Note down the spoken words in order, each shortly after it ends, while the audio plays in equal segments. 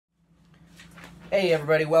Hey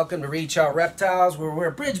everybody, welcome to Reach Out Reptiles, where we're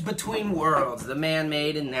a bridge between worlds, the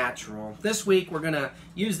man-made and natural. This week we're going to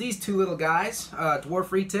use these two little guys, dwarf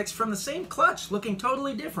retics from the same clutch, looking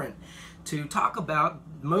totally different, to talk about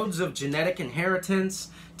modes of genetic inheritance,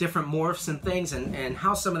 different morphs and things, and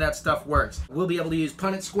how some of that stuff works. We'll be able to use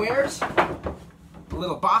Punnett squares, a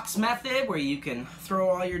little box method where you can throw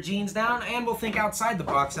all your genes down, and we'll think outside the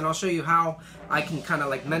box, and I'll show you how I can kind of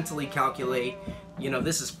like mentally calculate, you know,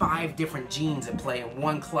 this is 5 different genes at play in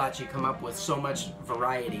one clutch. You come up with so much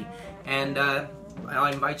variety, and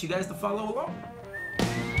I'll invite you guys to follow along.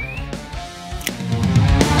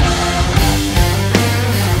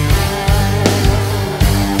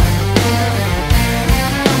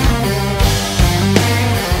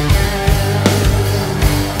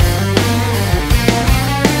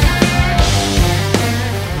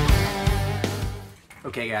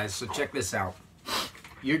 Okay guys, so check this out.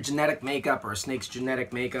 Your genetic makeup, or a snake's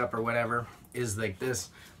genetic makeup, or whatever, is like this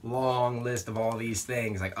long list of all these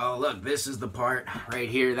things. Like, oh look, this is the part right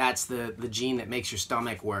here, that's the gene that makes your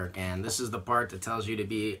stomach work, and this is the part that tells you to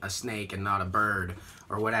be a snake and not a bird,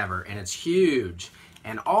 or whatever. And it's huge.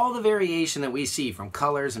 And all the variation that we see from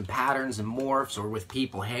colors and patterns and morphs, or with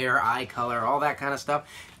people, hair, eye color, all that kind of stuff,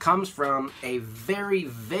 comes from a very,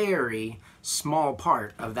 very small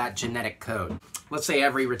part of that genetic code. Let's say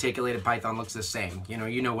every reticulated python looks the same.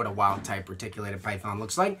 You know what a wild type reticulated python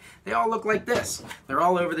looks like. They all look like this. They're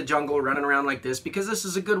all over the jungle running around like this because this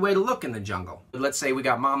is a good way to look in the jungle. Let's say we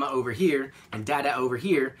got mama over here and dada over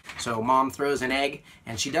here. So mom throws an egg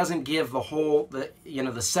and she doesn't give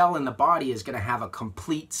the cell in the body is going to have a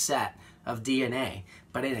complete set of DNA.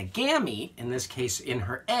 But in a gamete, in this case in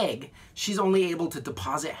her egg, she's only able to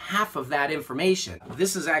deposit half of that information.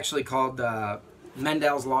 This is actually called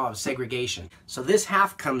Mendel's law of segregation. So this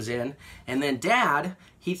half comes in, and then dad,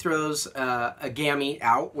 he throws a gamete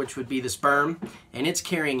out, which would be the sperm, and it's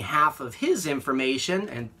carrying half of his information,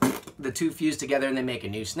 and the two fuse together and they make a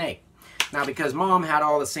new snake. Now because mom had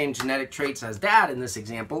all the same genetic traits as dad in this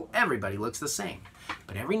example, everybody looks the same.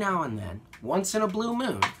 But every now and then, once in a blue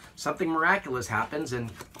moon, something miraculous happens and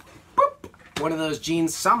boop, one of those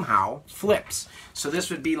genes somehow flips. So this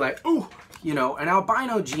would be like, ooh, you know, an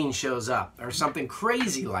albino gene shows up or something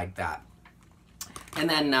crazy like that. And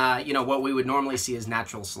then, you know, what we would normally see as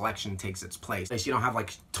natural selection takes its place. You don't have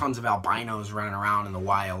like tons of albinos running around in the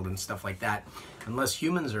wild and stuff like that unless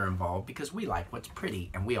humans are involved, because we like what's pretty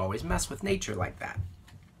and we always mess with nature like that.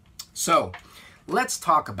 So let's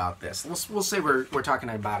talk about this. We'll say we're talking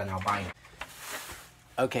about an albino.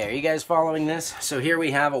 Okay, are you guys following this? So here we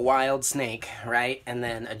have a wild snake, right? And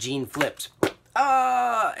then a gene flips.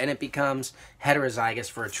 And it becomes heterozygous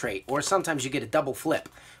for a trait. Or sometimes you get a double flip.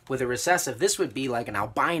 With a recessive, this would be like an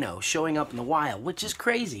albino showing up in the wild, which is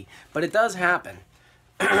crazy, but it does happen.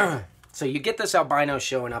 So you get this albino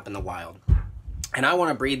showing up in the wild. And I want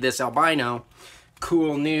to breed this albino,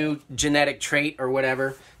 cool new genetic trait or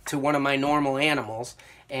whatever, to one of my normal animals.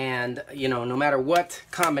 And, you know, no matter what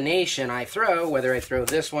combination I throw, whether I throw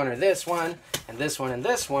this one or this one, and this one and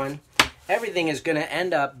this one, everything is going to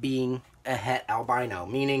end up being a het albino,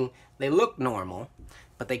 meaning they look normal,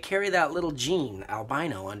 but they carry that little gene,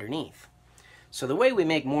 albino, underneath. So the way we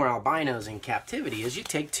make more albinos in captivity is you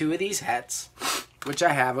take 2 of these hets, which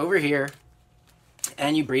I have over here,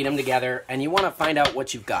 and you breed them together, and you want to find out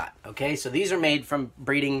what you've got, okay? So these are made from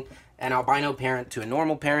breeding an albino parent to a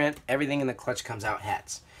normal parent. Everything in the clutch comes out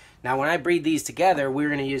hets. Now when I breed these together, we're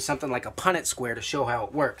going to use something like a Punnett square to show how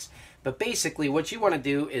it works. But basically what you want to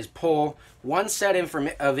do is pull one set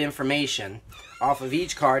of information off of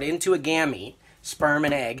each card into a gamete, sperm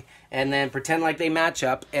and egg, and then pretend like they match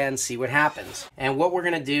up and see what happens. And what we're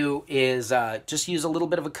going to do is just use a little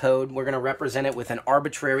bit of a code. We're going to represent it with an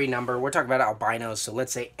arbitrary number. We're talking about albinos, so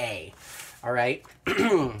let's say A. All right?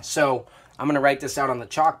 So I'm going to write this out on the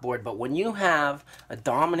chalkboard, but when you have a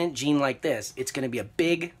dominant gene like this, it's going to be a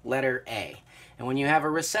big letter A. And when you have a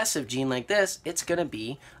recessive gene like this, it's going to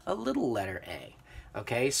be a little letter A.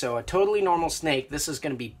 Okay, so a totally normal snake, this is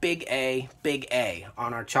going to be big A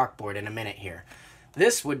on our chalkboard in a minute here.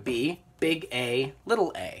 This would be big A,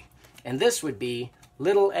 little a. And this would be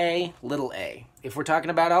little a, little a. If we're talking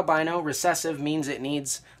about albino, recessive means it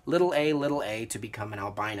needs little a to become an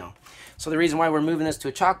albino. So the reason why we're moving this to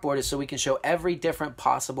a chalkboard is so we can show every different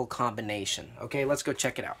possible combination. Okay, let's go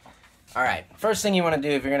check it out. All right, first thing you want to do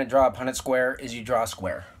if you're going to draw a Punnett square is you draw a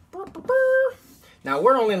square. Now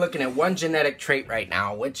we're only looking at one genetic trait right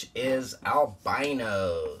now, which is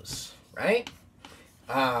albinos, right?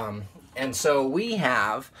 And so we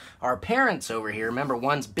have our parents over here. Remember,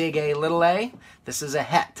 one's big A, little a. This is a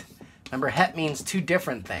het. Remember, het means 2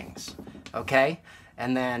 different things, okay?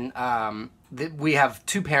 And then we have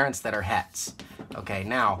two parents that are hets. Okay,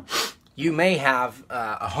 now you may have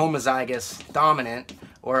a homozygous dominant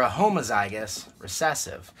or a homozygous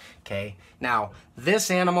recessive. Okay, now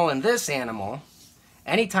this animal and this animal,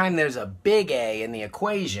 anytime there's a big A in the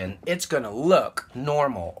equation, it's going to look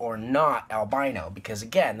normal or not albino because,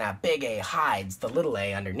 again, that big A hides the little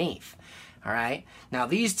a underneath. All right, now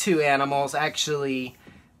these two animals actually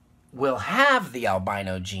will have the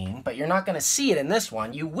albino gene, but you're not going to see it in this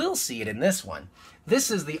one. You will see it in this one. This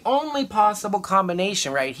is the only possible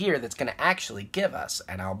combination right here that's going to actually give us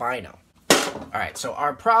an albino. All right, so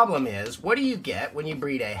our problem is, what do you get when you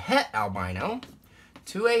breed a het albino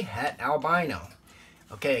to a het albino?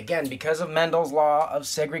 Okay, again, because of Mendel's law of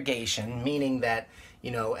segregation, meaning that,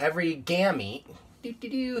 you know, every gamete,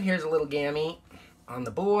 here's a little gamete on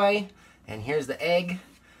the boy, and here's the egg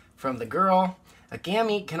from the girl. A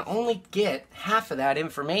gamete can only get half of that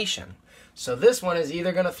information. So this one is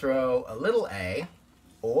either going to throw a little a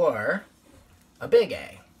or a big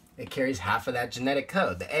A. It carries half of that genetic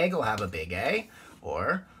code. The egg will have a big A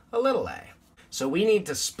or a little a. So we need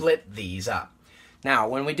to split these up. Now,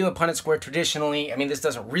 when we do a Punnett square traditionally, I mean, this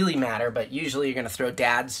doesn't really matter, but usually you're going to throw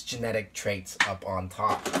dad's genetic traits up on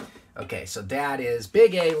top. Okay, so dad is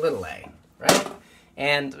big A, little a, right?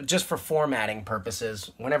 And just for formatting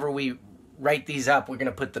purposes, whenever we write these up, we're going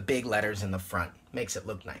to put the big letters in the front. Makes it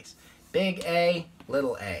look nice. Big A,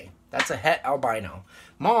 little a. That's a het albino.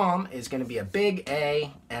 Mom is going to be a big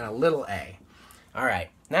A and a little a. All right,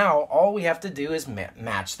 now all we have to do is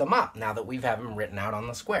match them up now that we've have them written out on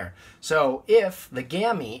the square. So if the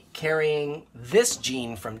gamete carrying this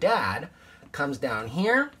gene from dad comes down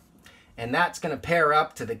here, and that's going to pair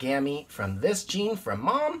up to the gamete from this gene from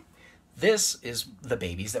mom, this is the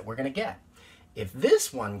babies that we're going to get. If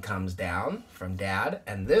this one comes down from dad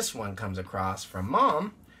and this one comes across from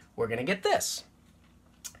mom, we're going to get this.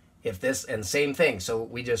 If this, and same thing, so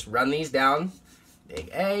we just run these down.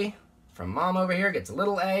 Big A from mom over here gets a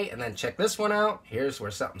little a, and then check this one out. Here's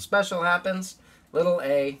where something special happens. Little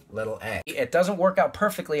a, little a. It doesn't work out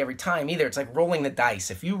perfectly every time either. It's like rolling the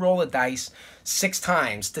dice. If you roll a dice 6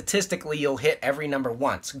 times, statistically you'll hit every number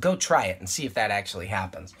once. Go try it and see if that actually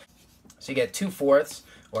happens. So you get 2/4,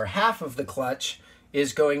 or half of the clutch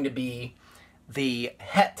is going to be the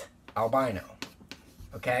het albino,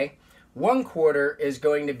 okay? 1/4 is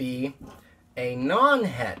going to be a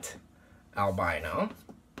non-het albino,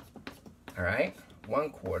 all right?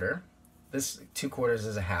 1/4. This 2/4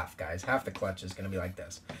 is a half, guys. Half the clutch is going to be like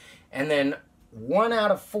this. And then 1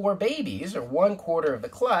 out of 4 babies, or 1/4 of the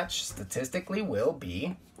clutch, statistically will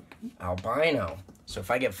be albino. So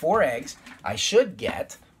if I get 4 eggs, I should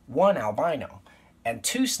get 1 albino, and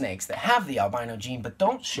 2 snakes that have the albino gene but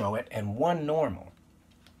don't show it, and 1 normal.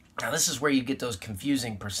 Now this is where you get those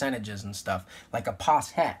confusing percentages and stuff, like a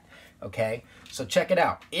pos het, okay? So check it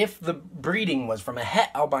out. If the breeding was from a het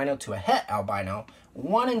albino to a het albino,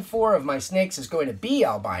 1 in 4 of my snakes is going to be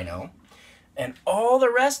albino, and all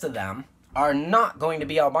the rest of them are not going to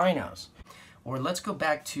be albinos. Or let's go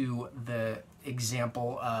back to the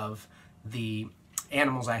example of the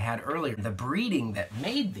animals I had earlier. The breeding that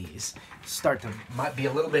made these might be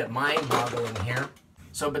a little bit mind-boggling here.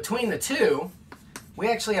 So between the two, we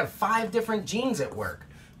actually have 5 different genes at work.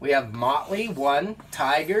 We have motley 1,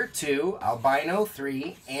 tiger 2, albino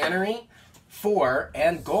 3, anery 4,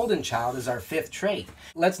 and golden child is our 5th trait.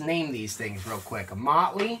 Let's name these things real quick. A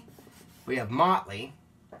motley, we have motley,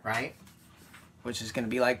 right? Which is going to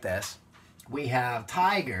be like this. We have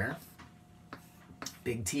tiger,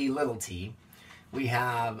 big T, little t. We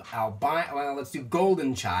have albino, well, let's do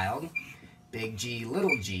golden child, big G,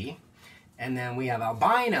 little g. And then we have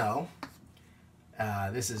albino,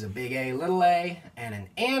 this is a big A, little a, and an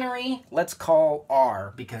anery, let's call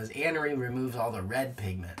R, because anery removes all the red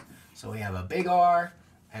pigment. So we have a big R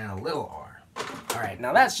and a little r. All right,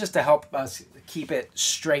 now that's just to help us keep it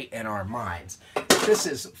straight in our minds. This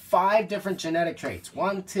is 5 different genetic traits.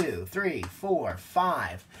 1, 2, 3, 4,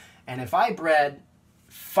 5. And if I bred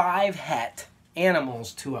 5 het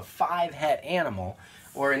animals to a 5 het animal,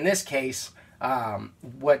 or in this case,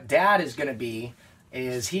 what dad is going to be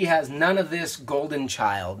is he has none of this golden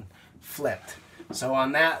child flipped. So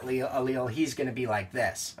on that allele, he's going to be like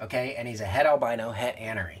this, okay? And he's a het albino, het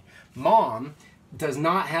anery. Mom does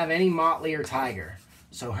not have any motley or tiger.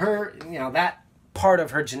 So her, you know, that part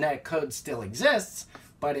of her genetic code still exists,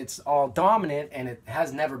 but it's all dominant and it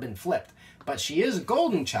has never been flipped. But she is a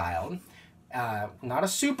golden child, not a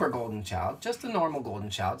super golden child, just a normal golden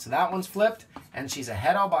child. So that one's flipped, and she's a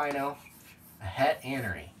het albino, a het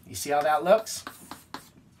anery. You see how that looks?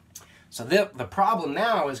 So the problem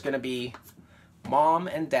now is going to be mom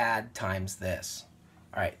and dad times this.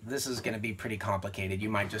 All right, this is gonna be pretty complicated. You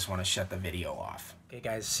might just wanna shut the video off. Okay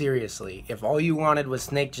guys, seriously, if all you wanted was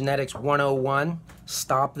Snake Genetics 101,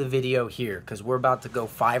 stop the video here, because we're about to go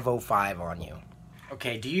 505 on you.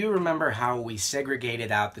 Okay, do you remember how we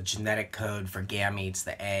segregated out the genetic code for gametes,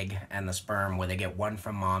 the egg and the sperm, where they get one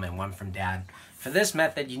from mom and one from dad? For this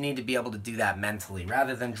method, you need to be able to do that mentally,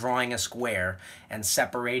 rather than drawing a square and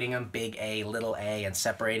separating them, big A, little a, and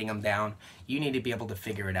separating them down. You need to be able to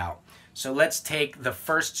figure it out. So let's take the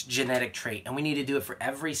first genetic trait, and we need to do it for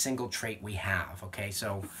every single trait we have, okay?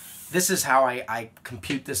 So this is how I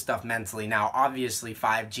compute this stuff mentally. Now, obviously,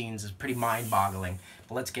 5 genes is pretty mind-boggling,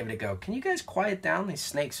 but let's give it a go. Can you guys quiet down? These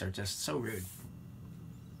snakes are just so rude.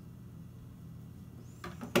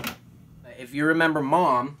 If you remember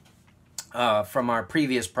Mom from our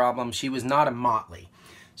previous problem, she was not a motley.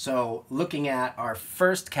 So looking at our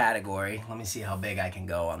first category, let me see how big I can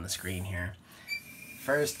go on the screen here.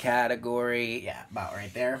 First category, yeah, about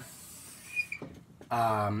right there.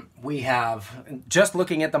 We have, just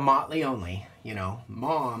looking at the motley only, you know,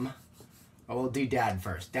 Mom, we'll do Dad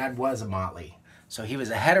first. Dad was a motley. So he was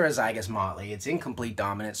a heterozygous motley. It's incomplete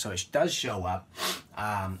dominant, so it does show up.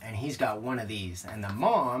 And he's got one of these. And the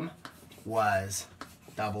mom was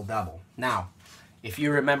double-double. Now, if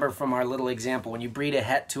you remember from our little example, when you breed a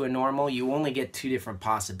het to a normal, you only get 2 different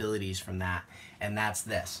possibilities from that. And that's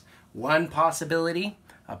this. One possibility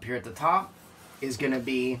up here at the top is going to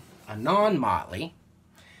be a non-motley,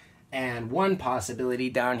 and one possibility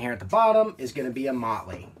down here at the bottom is going to be a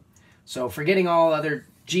motley. So forgetting all other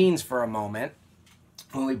genes for a moment,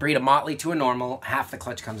 when we breed a motley to a normal, half the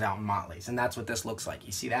clutch comes out in motleys, and that's what this looks like.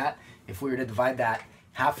 You see that? If we were to divide that,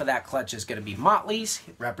 half of that clutch is going to be motleys,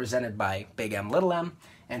 represented by big M, little m,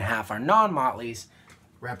 and half are non-motleys,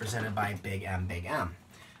 represented by big M, big M.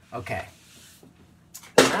 Okay.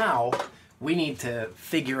 Now, we need to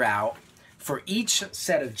figure out for each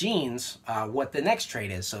set of genes what the next trait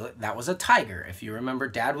is. So that was a tiger. If you remember,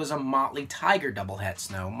 Dad was a motley tiger double het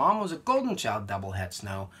snow. Mom was a golden child double het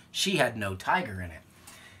snow. She had no tiger in it.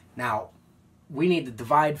 Now, we need to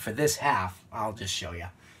divide for this half. I'll just show you.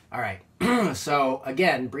 All right. So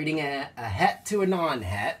again, breeding a het to a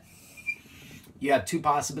non-het, you have 2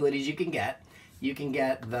 possibilities you can get. You can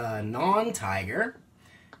get the non-tiger,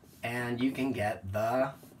 and you can get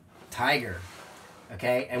the tiger,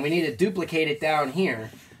 okay? And we need to duplicate it down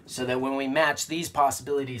here so that when we match these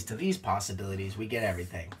possibilities to these possibilities, we get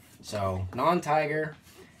everything. So non-tiger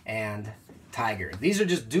and tiger. These are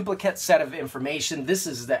just duplicate set of information. This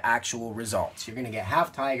is the actual results. You're gonna get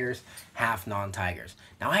half tigers, half non-tigers.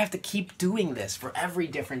 Now I have to keep doing this for every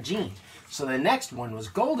different gene. So the next one was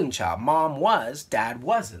golden child. Mom was, Dad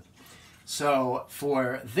wasn't. So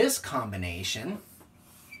for this combination,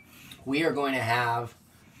 we are going to have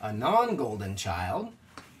a non-golden child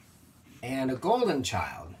and a golden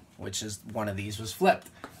child, which is one of these was flipped.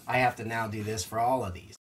 I have to now do this for all of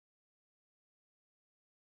these.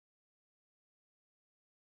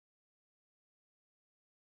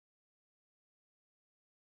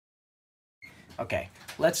 Okay,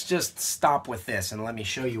 let's just stop with this and let me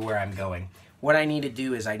show you where I'm going. What I need to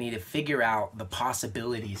do is I need to figure out the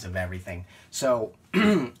possibilities of everything. So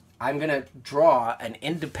I'm going to draw an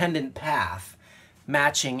independent path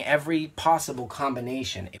matching every possible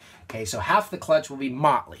combination. Okay, so half the clutch will be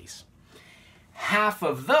motleys. Half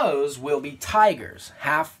of those will be tigers.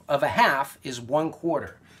 Half of a half is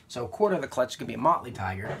 1/4. So a quarter of the clutch can be a motley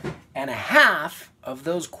tiger, and a half of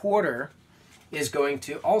those quarter is going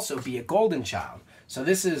to also be a golden child. So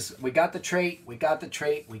this is, we got the trait, we got the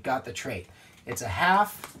trait, we got the trait. It's a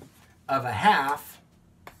half of a half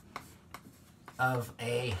of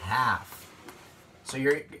a half. So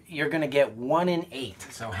you're going to get 1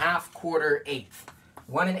 1/8. So half, quarter, eighth.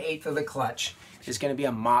 1 1/8 of the clutch is going to be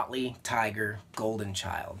a motley tiger golden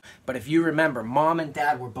child. But if you remember, Mom and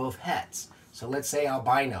Dad were both hets. So let's say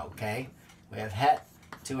albino, okay? We have het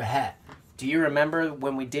to a het. Do you remember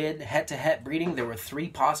when we did het-to-het breeding, there were 3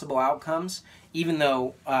 possible outcomes? Even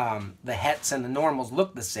though the hets and the normals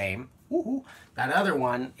look the same, that other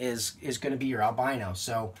one is going to be your albino.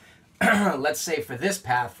 So let's say for this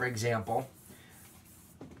path, for example,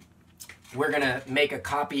 we're going to make a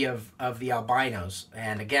copy of the albinos.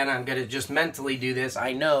 And again, I'm going to just mentally do this.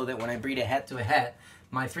 I know that when I breed a het to a het,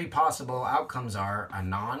 my 3 possible outcomes are a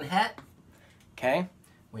non-het, okay?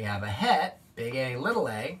 We have a het, big A, little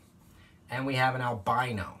a, and we have an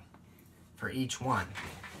albino for each one.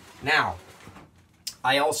 Now,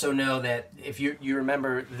 I also know that if you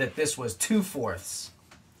remember that this was 2/4,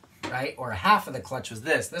 right? Or half of the clutch was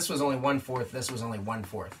this. This was only 1/4, this was only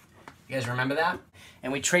 1/4. You guys remember that?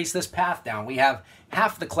 And we trace this path down. We have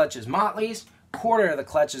half the clutch is motleys, quarter of the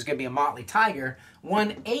clutch is going to be a Motley Tiger,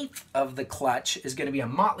 1/8 of the clutch is going to be a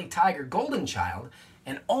Motley Tiger Golden Child,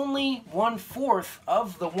 and only 1/4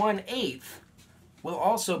 of the 1/8 will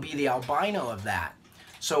also be the albino of that.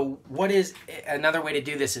 So what is, another way to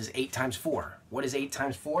do this is 8 times 4. What is 8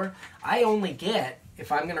 times 4? I only get,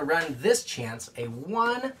 if I'm going to run this chance, a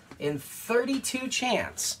 1 in 32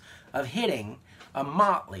 chance of hitting a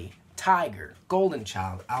Motley Tiger Golden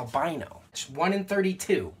Child albino. 1 in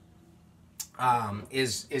 32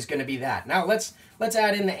 is going to be that. Now let's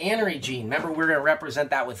add in the anery gene. Remember, we're going to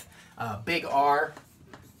represent that with big R,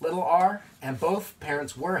 little r, and both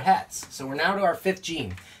parents were hets. So we're now to our 5th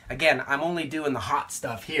gene. Again, I'm only doing the hot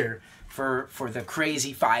stuff here for the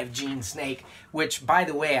crazy 5-gene snake, which, by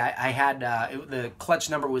the way, I had, the clutch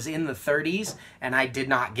number was in the 30s, and I did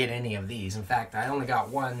not get any of these. In fact, I only got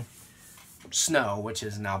one Snow, which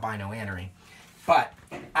is an albino anery. But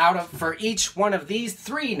for each one of these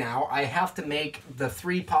 3 now, I have to make the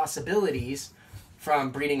 3 possibilities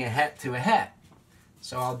from breeding a het to a het.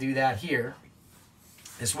 So I'll do that here.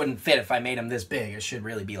 This wouldn't fit if I made them this big. It should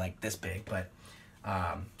really be like this big. But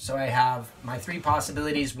so I have my 3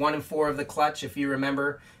 possibilities. 1 in 4 of the clutch, if you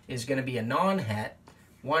remember, is going to be a non-het.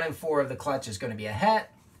 1 in 4 of the clutch is going to be a het.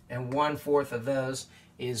 And 1/4 of those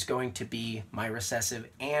is going to be my recessive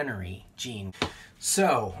anery gene.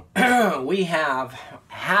 So we have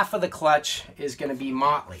half of the clutch is going to be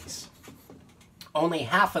Motleys. Only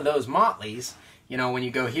half of those Motleys, you know, when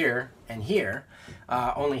you go here and here,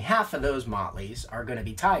 only half of those Motleys are going to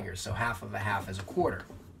be Tigers. So half of a half is a quarter.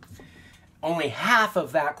 Only half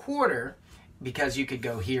of that quarter, because you could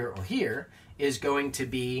go here or here, is going to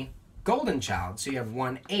be Golden Child. So you have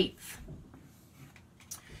 1/8.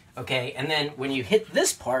 Okay, and then when you hit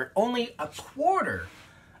this part, only a quarter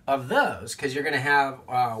of those, because you're going to have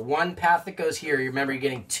one path that goes here. You remember, you're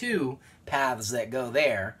getting 2 paths that go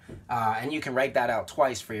there, and you can write that out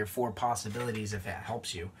twice for your 4 possibilities if it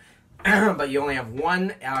helps you. But you only have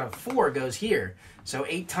 1 out of 4 goes here. So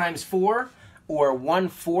 8 times 4, or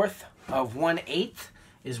 1/4 of 1/8,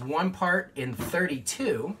 is 1 part in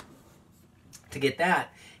 32 to get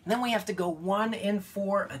that. And then we have to go 1 in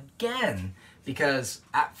 4 again, because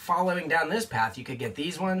following down this path, you could get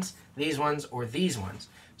these ones, or these ones.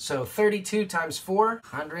 So 32 times 4,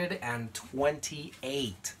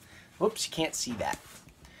 128. Whoops, you can't see that.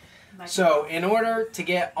 So in order to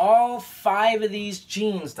get all 5 of these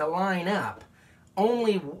genes to line up,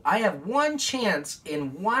 I have 1 chance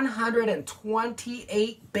in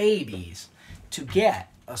 128 babies to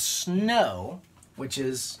get a Snow, which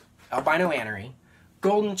is albino anery,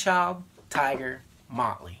 Golden Child, Tiger,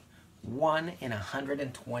 Motley. 1 in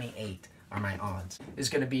 128 are my odds. Is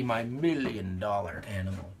going to be my $1 million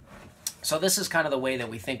animal. So this is kind of the way that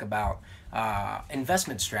we think about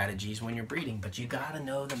investment strategies when you're breeding, but you got to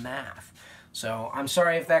know the math. So I'm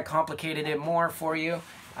sorry if that complicated it more for you.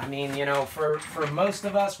 I mean, you know, for most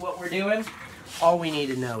of us, what we're doing, all we need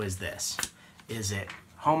to know is this. Is it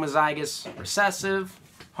homozygous recessive,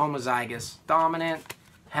 homozygous dominant,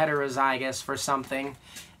 heterozygous for something?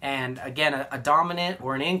 And again, a dominant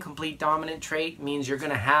or an incomplete dominant trait means you're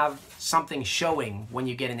going to have something showing when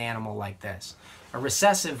you get an animal like this. A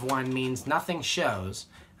recessive one means nothing shows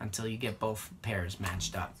until you get both pairs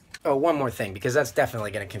matched up. Oh, one more thing, because that's definitely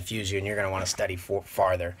going to confuse you and you're going to want to study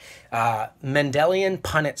farther. Mendelian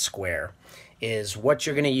Punnett square is what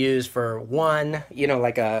you're going to use for one, you know,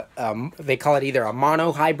 like they call it either a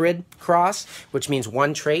monohybrid cross, which means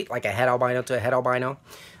one trait, like a het albino to a het albino,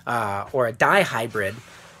 or a dihybrid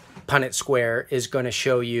Punnett square is going to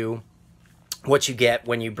show you what you get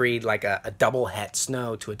when you breed like a double het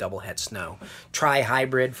Snow to a double het Snow.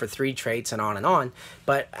 Trihybrid for 3 traits and on and on.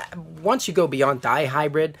 But once you go beyond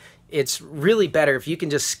dihybrid, it's really better if you can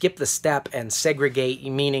just skip the step and segregate,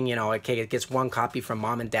 meaning, you know, okay, it gets 1 copy from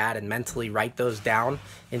mom and dad and mentally write those down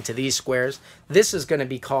into these squares. This is going to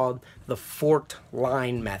be called the forked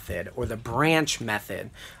line method or the branch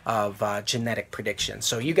method of genetic prediction.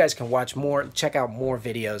 So you guys can watch more, check out more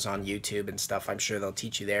videos on YouTube and stuff. I'm sure they'll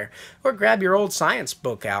teach you there. Or grab your old science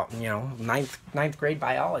book out, and, you know, ninth grade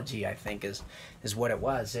biology, I think is what it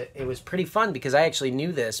was. It was pretty fun because I actually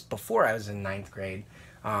knew this before I was in 9th grade.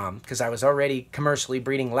 Because I was already commercially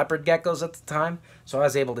breeding leopard geckos at the time, so I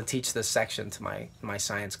was able to teach this section to my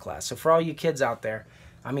science class. So for all you kids out there,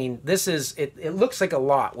 I mean, this is, it looks like a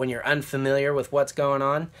lot when you're unfamiliar with what's going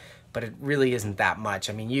on, but it really isn't that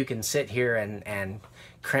much. I mean, you can sit here and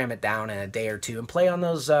cram it down in a day or 2 and play on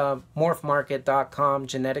those morphmarket.com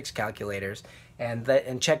genetics calculators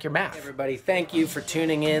and check your math. Everybody, thank you for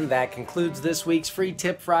tuning in. That concludes this week's Free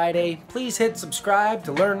Tip Friday. Please hit subscribe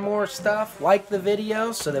to learn more stuff. Like the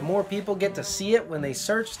video so that more people get to see it when they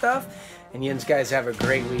search stuff. And you guys have a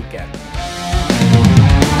great weekend.